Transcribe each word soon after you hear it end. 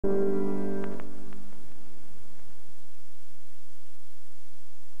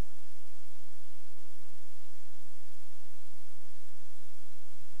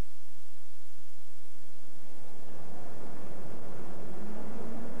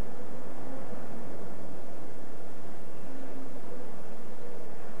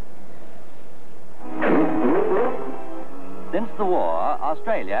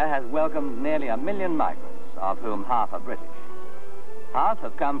Australia has welcomed nearly 1 million migrants, of whom half are British. Half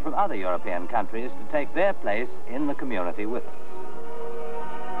have come from other European countries to take their place in the community with us.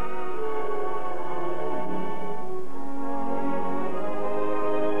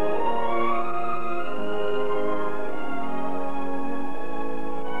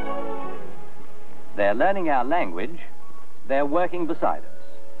 They're learning our language, they're working beside us,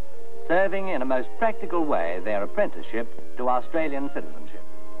 serving in a most practical way their apprenticeship to Australian citizenship.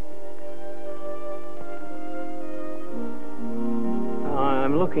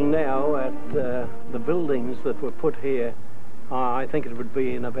 I'm looking now at the buildings that were put here. I think it would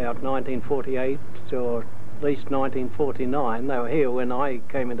be in about 1948 or at least 1949. They were here when I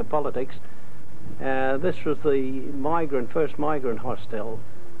came into politics. This was the first migrant hostel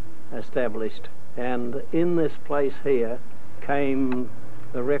established. And in this place here came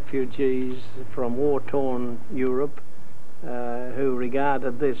the refugees from war-torn Europe who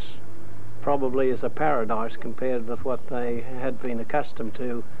regarded this probably as a paradise compared with what they had been accustomed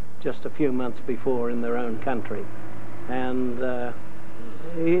to just a few months before in their own country. And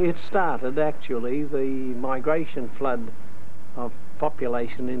it started actually the migration flood of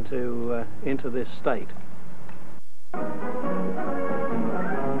population into this state.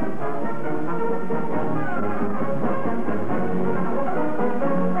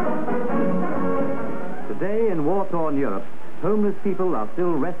 Today in war-torn Europe, homeless people are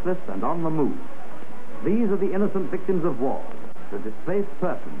still restless and on the move. These are the innocent victims of war, the displaced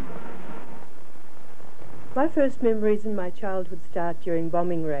persons. My first memories in my childhood start during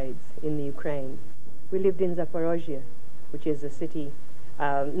bombing raids in the Ukraine. We lived in Zaporozhye, which is a city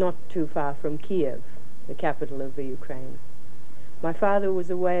not too far from Kiev, the capital of the Ukraine. My father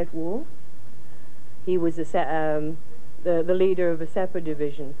was away at war. He was the leader of a sapper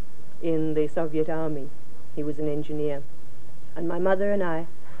division in the Soviet army. He was an engineer. And my mother and I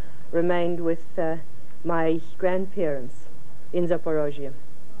remained with my grandparents in Zaporozhye.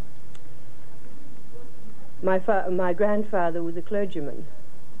 My grandfather was a clergyman,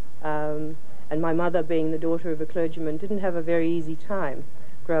 and my mother, being the daughter of a clergyman, didn't have a very easy time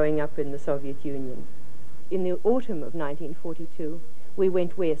growing up in the Soviet Union. In the autumn of 1942, we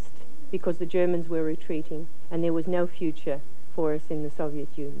went west because the Germans were retreating and there was no future for us in the Soviet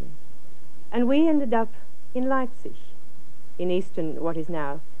Union. And we ended up in Leipzig, in what is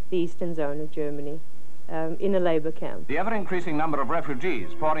now the eastern zone of Germany, in a labor camp. The ever-increasing number of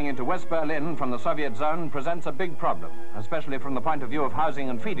refugees pouring into West Berlin from the Soviet zone presents a big problem, especially from the point of view of housing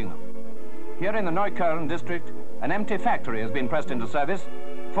and feeding them. Here in the Neukölln district, an empty factory has been pressed into service.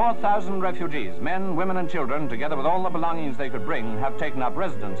 4,000 refugees, men, women and children, together with all the belongings they could bring, have taken up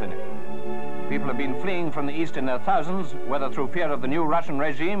residence in it. People have been fleeing from the east in their thousands, whether through fear of the new Russian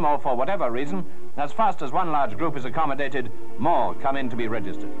regime or for whatever reason. As fast as one large group is accommodated, more come in to be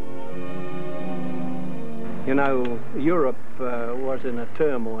registered. You know, Europe was in a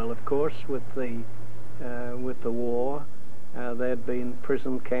turmoil, of course, with the war. There had been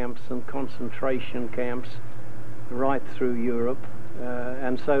prison camps and concentration camps right through Europe.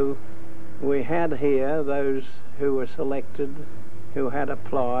 And so we had here those who were selected, who had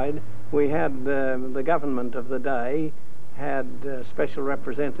applied. We had the government of the day had special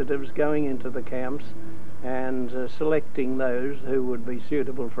representatives going into the camps and selecting those who would be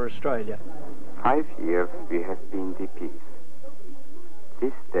suitable for Australia. 5 years we have been DPs.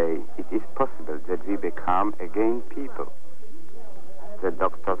 This day it is possible that we become again people. The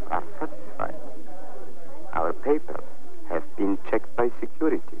doctors are satisfied. Our papers have been checked by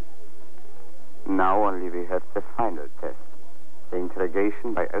security. Now only we have the final test, the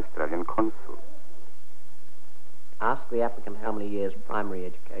interrogation by Australian consul. Ask the applicant how many years primary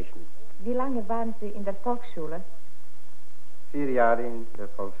education. Wie lange waren Sie in der Volksschule? 4 Jahre in der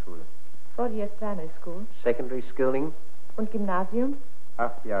Volksschule. 4 years primary school. Secondary schooling. Und Gymnasium?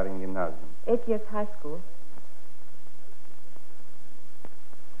 8 Jahre in Gymnasium. 8 years high school.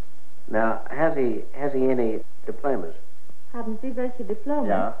 Now, has he any diplomas? Haben Sie welche Diplomen?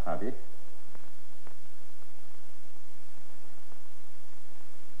 Ja, habe ich.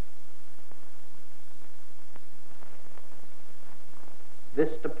 This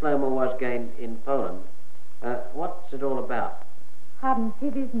diploma was gained in Poland. What's it all about? Haben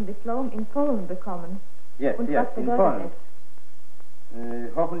Sie diesen Diplom in Polen bekommen? Yes, Und yes, was in bedeutet Poland.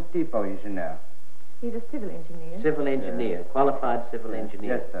 es? Hochentiefelingenieur. He's a civil engineer. Civil engineer, qualified civil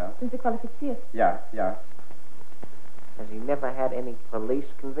engineer. Yes, sir. Sind Sie qualifiziert? Ja, ja. Has he never had any police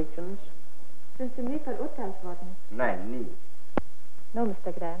convictions? Sind Sie nie verurteilt worden? Nein, nie. No,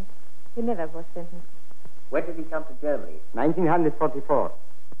 Mr. Grant. He never was sentenced. When did he come to Germany? 1944.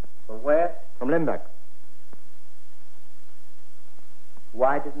 From where? From Lemberg.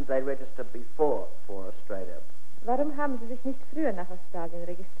 Why didn't they register before for Australia? Warum haben Sie sich nicht früher nach Australien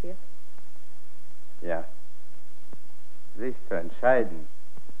registriert? Ja. Sich zu entscheiden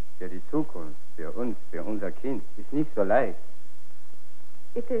für die Zukunft, für uns, für unser Kind, ist nicht so leicht.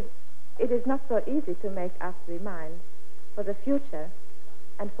 It is not so easy to make up the mind for the future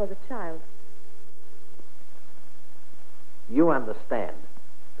and for the child. You understand,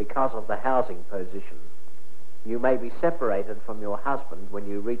 because of the housing position, you may be separated from your husband when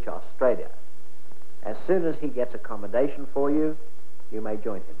you reach Australia. As soon as he gets accommodation for you, you may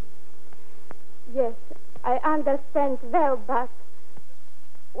join him. Yes, I understand well, but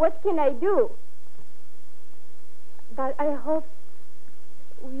what can I do? But I hope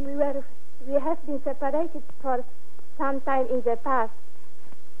we have been separated for some time in the past,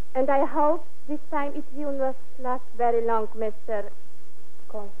 and I hope this time it will not last very long, Mr.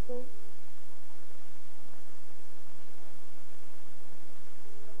 Consul.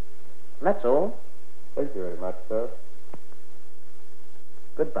 That's all. Thank you very much, sir.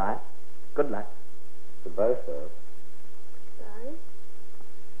 Goodbye. Good luck. Goodbye, sir. Bye.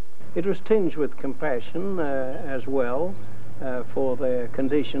 It was tinged with compassion as well for their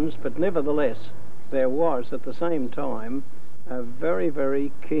conditions, but nevertheless there was at the same time a very,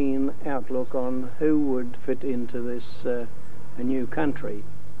 very keen outlook on who would fit into this a new country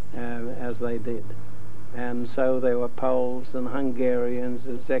as they did. And so there were Poles and Hungarians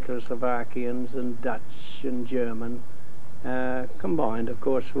and Czechoslovakians and Dutch and German, combined, of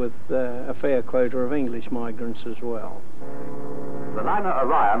course, with a fair quota of English migrants as well. The liner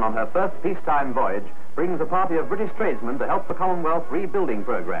Orion, on her first peacetime voyage, brings a party of British tradesmen to help the Commonwealth rebuilding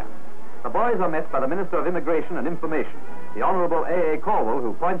program. The boys are met by the Minister of Immigration and Information, the Honourable A.A. Calwell,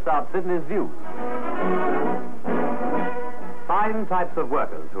 who points out Sydney's views. Fine types of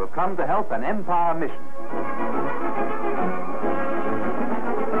workers who have come to help an empire mission.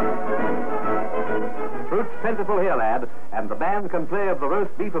 Fruit's plentiful here, lad, and the band can play of the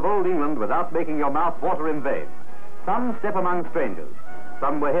roast beef of old England without making your mouth water in vain. Some step among strangers.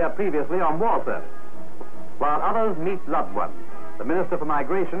 Some were here previously on war service, while others meet loved ones. The Minister for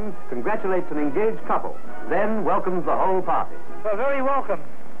Migration congratulates an engaged couple, then welcomes the whole party. We're very welcome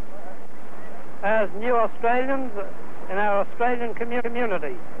as new Australians in our Australian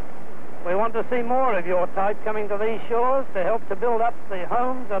community. We want to see more of your type coming to these shores to help to build up the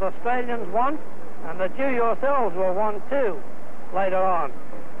homes that Australians want and that you yourselves will want too later on.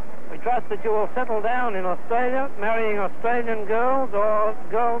 We trust that you will settle down in Australia, marrying Australian girls or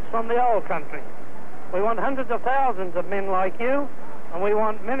girls from the old country. We want hundreds of thousands of men like you, and we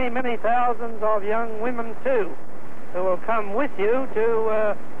want many, many thousands of young women too, who will come with you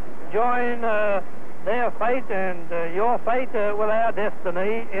to join their fate and your fate with our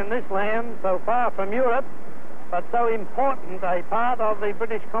destiny in this land so far from Europe, but so important a part of the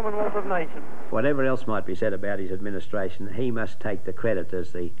British Commonwealth of Nations. Whatever else might be said about his administration, he must take the credit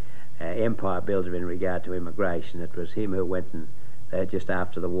as the empire builder in regard to immigration. It was him who went and just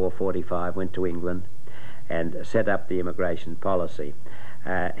after the war, 45, went to England and set up the immigration policy.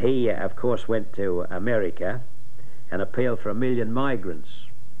 He, of course, went to America and appealed for 1 million migrants.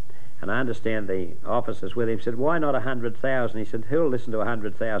 And I understand the officers with him said, why not 100,000? He said, who'll listen to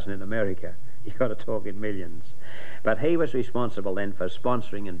 100,000 in America? You've got to talk in millions. But he was responsible then for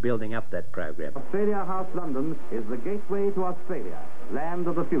sponsoring and building up that program. Australia House London is the gateway to Australia, land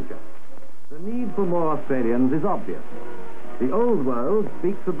of the future. The need for more Australians is obvious. The old world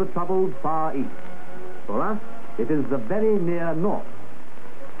speaks of the troubled Far East. For us, it is the very near north.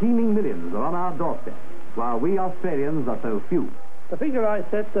 Teeming millions are on our doorstep, while we Australians are so few. The figure I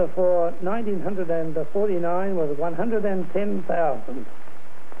set for 1949 was 110,000.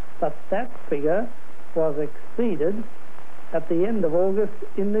 But that figure was exceeded at the end of August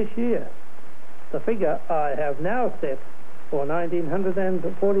in this year. The figure I have now set for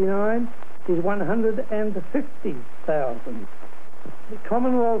 1949 is 150,000. The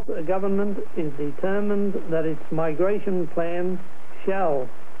Commonwealth government is determined that its migration plan shall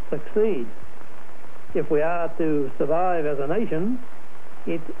succeed. If we are to survive as a nation,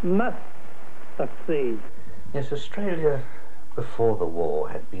 it must succeed. Yes, Australia before the war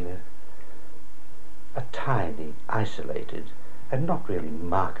had been a tiny, isolated, and not really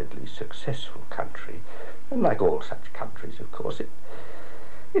markedly successful country. And like all such countries, of course,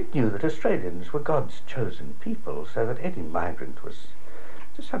 it knew that Australians were God's chosen people, so that any migrant was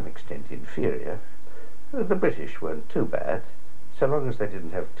to some extent inferior. The British weren't too bad, so long as they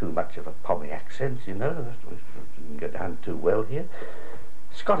didn't have too much of a Pommy accent, you know, that didn't go down too well here.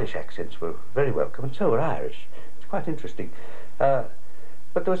 Scottish accents were very welcome, and so were Irish. It's quite interesting. But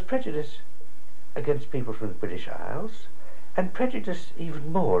there was prejudice against people from the British Isles, and prejudice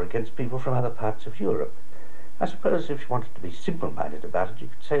even more against people from other parts of Europe. I suppose if you wanted to be simple-minded about it, you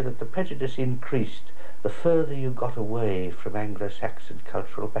could say that the prejudice increased the further you got away from Anglo-Saxon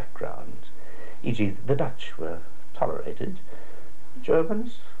cultural backgrounds. E.g., the Dutch were tolerated, the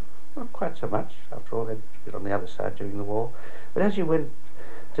Germans not quite so much, after all they'd been on the other side during the war, but as you went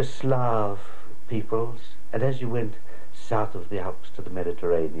to Slav peoples, and as you went south of the Alps to the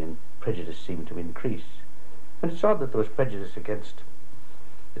Mediterranean, prejudice seemed to increase. And it's odd that there was prejudice against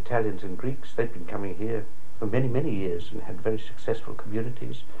Italians and Greeks. They'd been coming here for many, many years and had very successful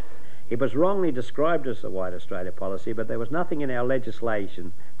communities. It was wrongly described as the White Australia policy, but there was nothing in our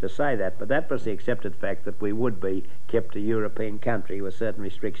legislation to say that. But that was the accepted fact that we would be kept a European country with certain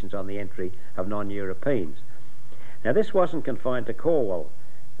restrictions on the entry of non-Europeans. Now, this wasn't confined to Calwell.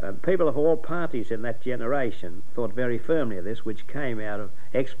 People of all parties in that generation thought very firmly of this, which came out of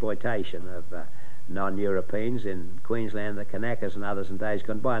exploitation of non-Europeans in Queensland, the Kanakas and others in days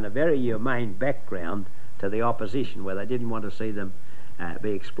gone by, and a very humane background to the opposition where they didn't want to see them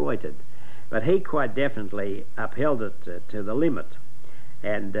be exploited. But he quite definitely upheld it to the limit.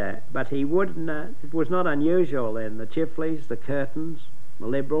 And but he wouldn't. It was not unusual then. The Chifleys, the Curtins, the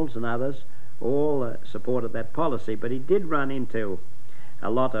Liberals and others all supported that policy, but he did run into a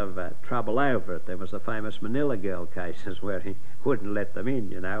lot of trouble over it. There was the famous Manila Girl cases where he wouldn't let them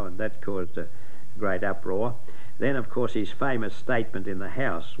in, you know, and that caused a great uproar. Then, of course, his famous statement in the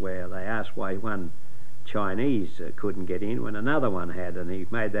House where they asked why one Chinese couldn't get in when another one had, and he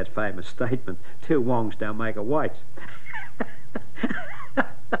made that famous statement, "Two Wongs don't make a white."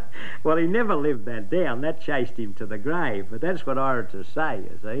 Well, he never lived that down. That chased him to the grave. But that's what orators say,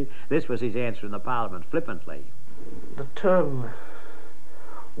 you see. This was his answer in the Parliament, flippantly. The term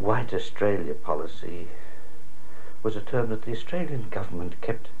White Australia policy was a term that the Australian government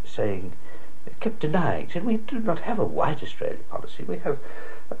kept saying, kept denying. It said, we do not have a White Australia policy. We have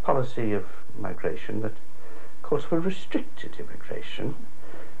a policy of migration that calls for restricted immigration.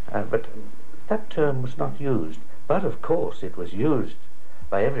 But that term was not used. But, of course, it was used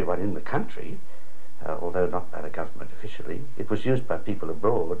by everyone in the country, although not by the government officially. It was used by people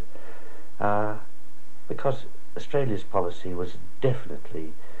abroad because Australia's policy was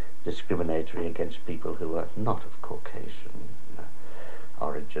definitely discriminatory against people who were not of Caucasian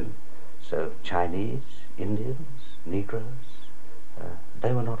origin. So Chinese, Indians, Negroes,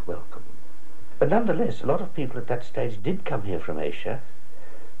 they were not welcome. But nonetheless, a lot of people at that stage did come here from Asia.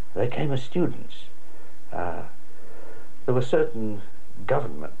 They came as students. There were certain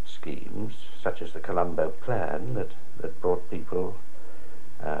government schemes, such as the Colombo Plan, that brought people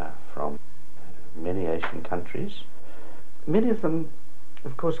from many Asian countries. Many of them,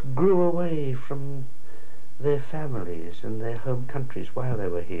 of course, grew away from their families and their home countries while they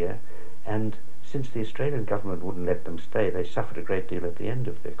were here, and since the Australian government wouldn't let them stay, they suffered a great deal at the end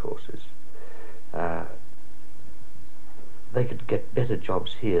of their courses. They could get better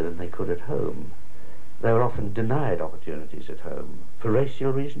jobs here than they could at home. They were often denied opportunities at home for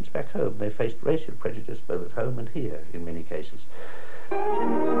racial reasons back home. They faced racial prejudice both at home and here in many cases.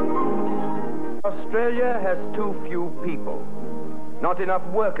 Australia has too few people, not enough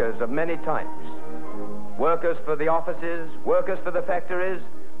workers of many types. Workers for the offices, workers for the factories,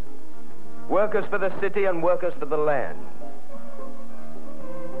 workers for the city and workers for the land.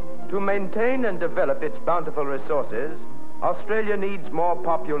 To maintain and develop its bountiful resources, Australia needs more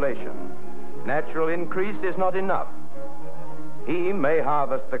population. Natural increase is not enough. He may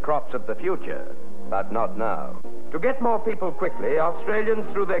harvest the crops of the future, but not now. To get more people quickly, Australians,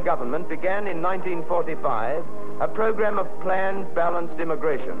 through their government, began in 1945 a program of planned, balanced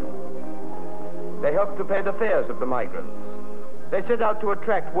immigration. They helped to pay the fares of the migrants. They set out to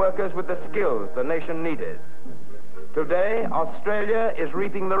attract workers with the skills the nation needed. Today, Australia is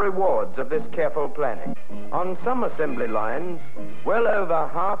reaping the rewards of this careful planning. On some assembly lines, well over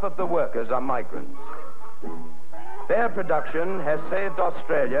half of the workers are migrants. Their production has saved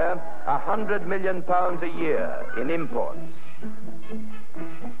Australia £100 million a year in imports.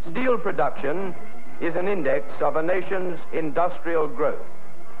 Steel production is an index of a nation's industrial growth.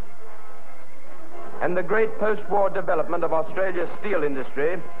 And the great post-war development of Australia's steel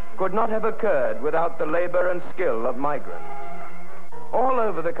industry could not have occurred without the labor and skill of migrants. All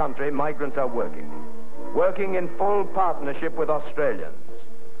over the country, migrants are working in full partnership with Australians,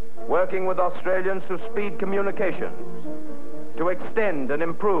 working with Australians to speed communications, to extend and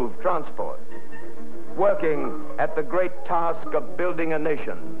improve transport, working at the great task of building a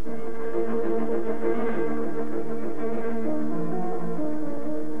nation.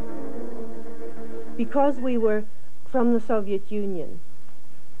 Because we were from the Soviet Union,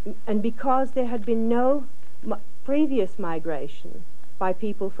 and because there had been no previous migration by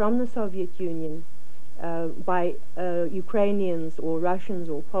people from the Soviet Union, by Ukrainians or Russians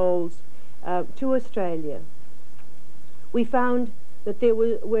or Poles to Australia, we found that there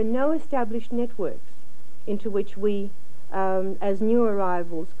were no established networks into which we, as new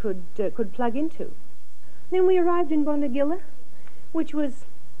arrivals, could plug into. Then we arrived in Bonegilla, which was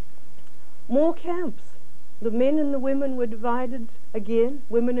more camps. The men and the women were divided again,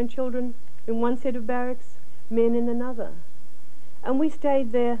 women and children in one set of barracks, men in another. And we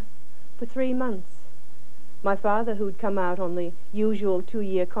stayed there for 3 months. My father, who had come out on the usual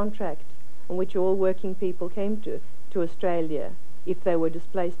 2-year contract on which all working people came to Australia, if they were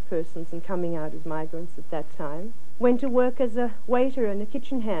displaced persons and coming out as migrants at that time, went to work as a waiter and a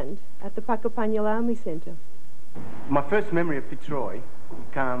kitchen hand at the Pakapanyal Army Centre. My first memory of Fitzroy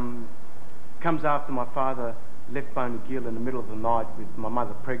comes after my father left Bonegilla in the middle of the night with my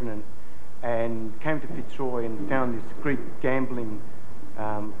mother pregnant and came to Fitzroy and found this Greek gambling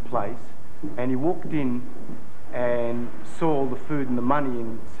place, and he walked in and saw all the food and the money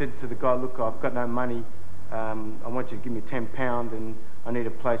and said to the guy, "Look, I've got no money, I want you to give me £10 and I need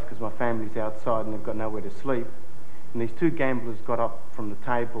a place because my family's outside and they've got nowhere to sleep." And these 2 gamblers got up from the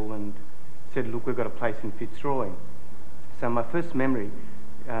table and said, "Look, we've got a place in Fitzroy." So my first memory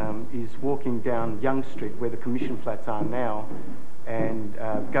is walking down Young Street where the commission flats are now and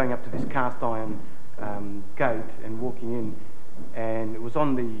going up to this cast iron gate and walking in, and it was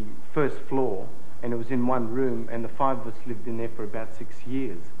on the first floor and it was in one room and the 5 of us lived in there for about 6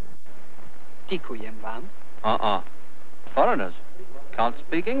 years. Foreigners can't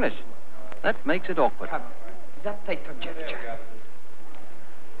speak English. That makes it awkward.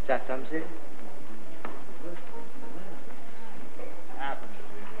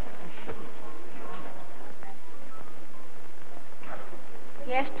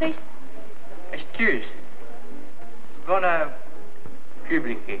 Yes, please. Excuse. Gonna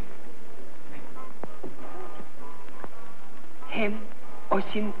publike. Hem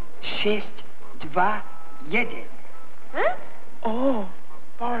 8 6 2 1. Huh? Oh,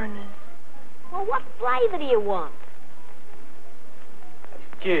 foreigners. Well, what flavor do you want?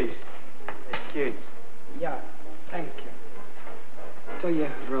 Excuse. Yeah, thank you. To je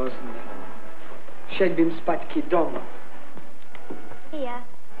hrozné. Šel bym zpátky doma. Here.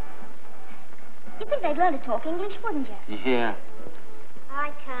 You'd think they'd learn to talk English, wouldn't you? Yeah.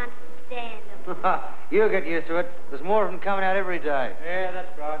 I can't stand them. You'll get used to it. There's more of them coming out every day. Yeah,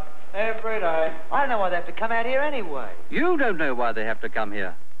 that's right. Every day. I don't know why they have to come out here anyway. You don't know why they have to come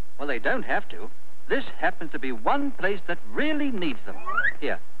here. Well, they don't have to. This happens to be one place that really needs them.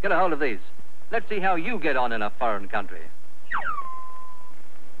 Here, get a hold of these. Let's see how you get on in a foreign country.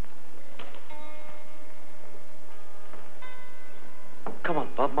 Come on,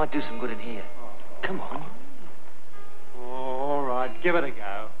 Bob. Might do some good in here. Come on. Oh, all right, give it a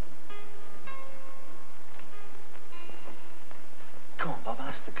go. Come on, Bob.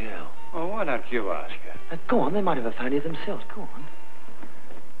 Ask the girl. Oh, why don't you ask her? Go on. They might have a phone here themselves. Go on.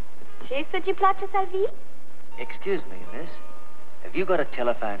 She's such a platte sa vie? Excuse me, miss. Have you got a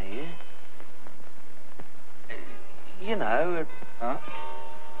telephone here? You know,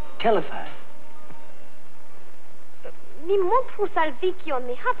 telephone. Mi montru salviki on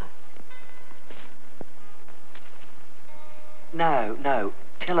the hava. No,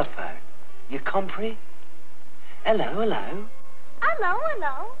 telephone. You compris? Hello. Hello.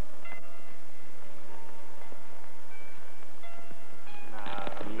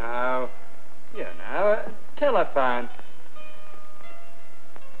 No. You know, telephone.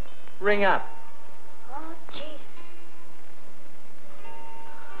 Ring up. Oh, jeez.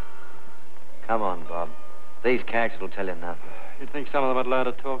 Come on, Bob. These characters will tell you nothing. You'd think some of them would learn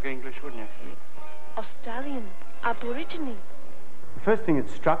to talk English, wouldn't you? Australian, Aborigine. The first thing that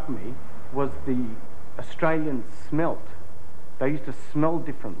struck me was the Australian smelt. They used to smell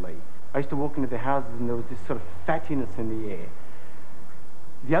differently. I used to walk into their houses and there was this sort of fattiness in the air.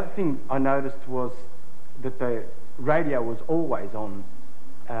 The other thing I noticed was that the radio was always on,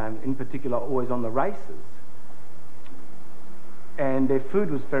 in particular always on the races. And their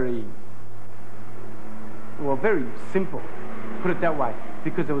food was very simple, put it that way,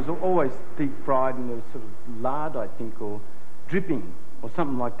 because it was always deep fried and there was sort of lard, I think, or dripping or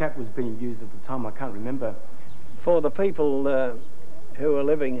something like that was being used at the time. I can't remember. For the people who were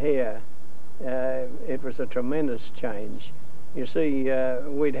living here, it was a tremendous change. You see,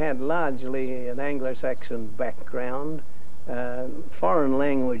 we'd had largely an Anglo-Saxon background. Foreign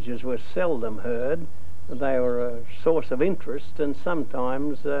languages were seldom heard. They were a source of interest and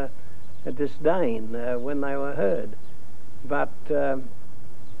sometimes a disdain when they were heard. But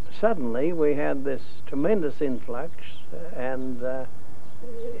suddenly we had this tremendous influx, and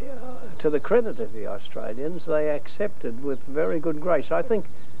to the credit of the Australians, they accepted with very good grace. I think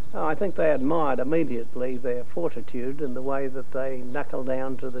they admired immediately their fortitude and the way that they knuckled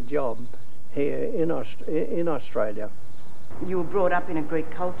down to the job here in Australia. You were brought up in a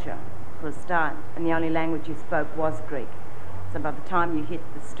Greek culture for a start, and the only language you spoke was Greek. So by the time you hit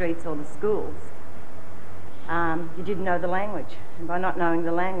the streets or the schools, you didn't know the language. And by not knowing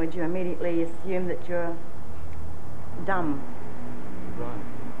the language, you immediately assume that you're dumb. Right.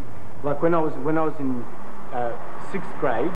 Like when I was in 6th grade,